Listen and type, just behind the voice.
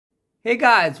Hey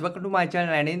guys, welcome to my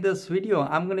channel, and in this video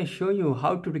I'm going to show you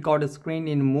how to record a screen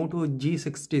in Moto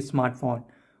G60 smartphone.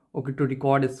 Okay, to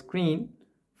record a screen,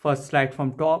 first slide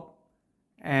from top,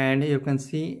 and you can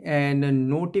see in the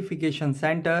notification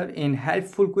center in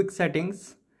helpful quick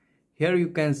settings. Here you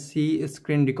can see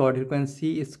screen record. You can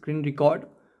see screen record.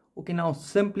 Okay, now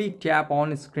simply tap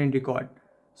on screen record.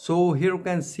 So here you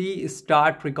can see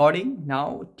start recording.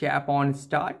 Now tap on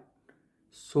start.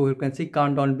 So you can see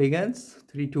countdown begins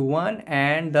 3 2 1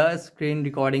 and the screen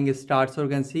recording starts. So you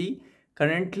can see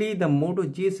currently the Moto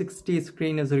G60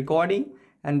 screen is recording,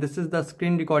 and this is the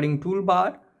screen recording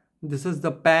toolbar. This is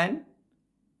the pen.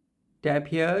 Tap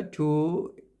here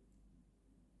to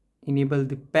enable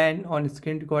the pen on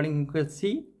screen recording, you can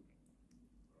see.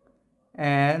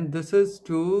 And this is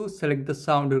to select the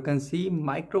sound. You can see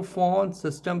microphone,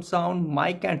 system sound,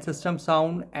 mic and system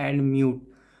sound, and mute.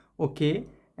 Okay.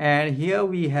 And here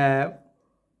we have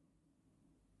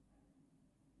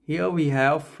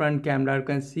front camera. You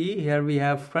can see here we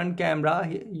have front camera.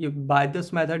 By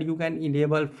this method you can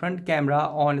enable front camera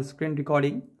on screen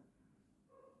recording.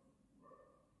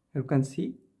 You can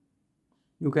see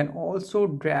you can also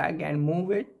drag and move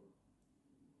it.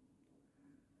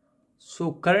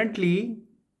 So currently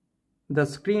the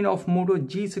screen of Moto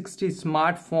G60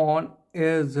 smartphone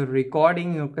is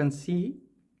recording. You can see.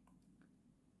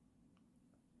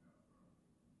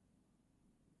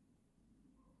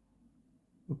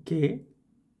 Okay,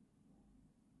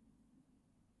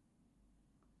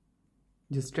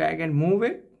 just drag and move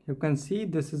it. You can see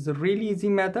this is a really easy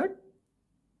method.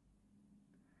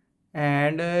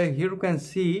 And here you can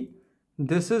see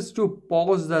this is to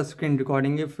pause the screen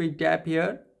recording. If we tap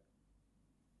here,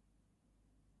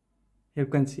 you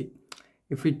can see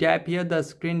if we tap here, the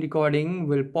screen recording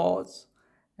will pause,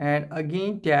 and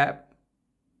again tap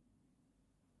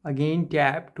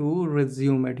to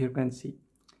resume it. You can see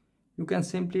you can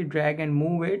simply drag and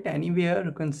move it anywhere,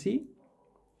 you can see.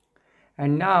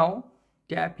 And now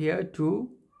tap here to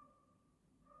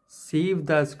save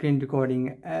the screen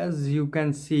recording. As you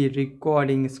can see,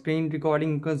 screen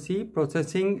recording, you can see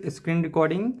processing screen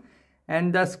recording,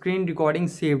 and the screen recording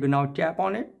saved. Now tap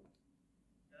on it.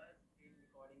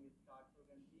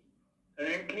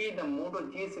 Currently the Moto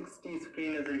G60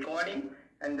 screen is recording,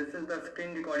 and this is the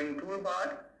screen recording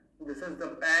toolbar. This is the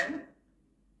pen.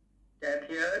 Tap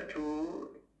here to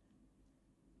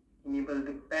enable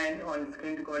the pen on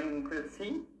screen recording, you can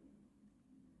see.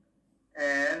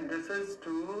 And this is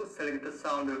to select the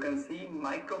sound. You can see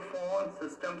microphone,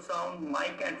 system sound,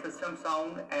 mic and system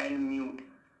sound, and mute.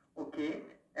 Okay,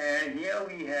 and here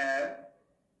we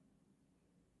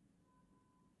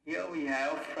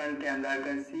have front camera. You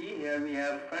can see here we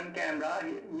have front camera.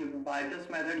 By this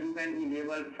method you can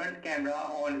enable front camera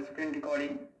on screen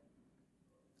recording.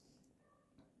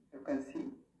 You can see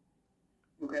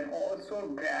you can also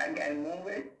drag and move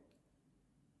it.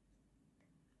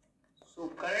 So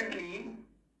currently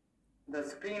the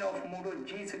screen of Moto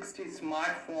G60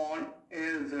 smartphone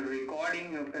is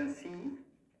recording. You can see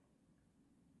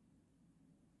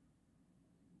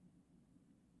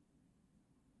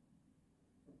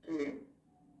okay,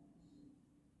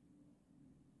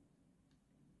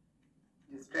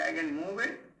 just drag and move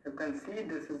it. You can see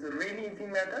this is a really easy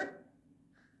method.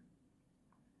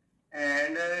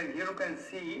 And here you can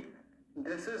see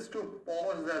this is to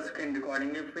pause the screen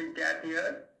recording. If we tap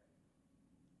here,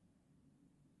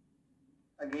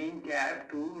 again tap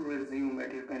to resume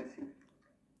it, you can see.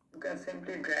 You can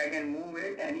simply drag and move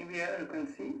it anywhere, you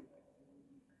can see.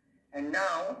 And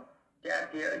now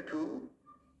tap here to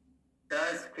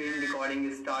the screen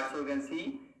recording starts. So you can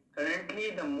see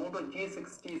currently the Moto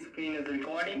G60 screen is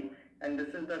recording, and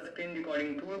this is the screen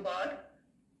recording toolbar.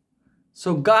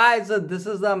 So guys, this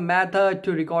is the method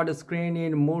to record a screen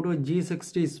in Moto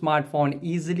G60 smartphone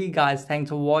easily. Guys, thanks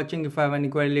for watching. If you have any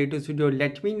query latest video,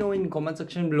 let me know in comment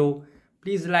section below.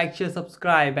 Please like, share,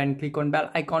 subscribe, and click on bell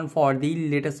icon for the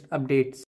latest updates.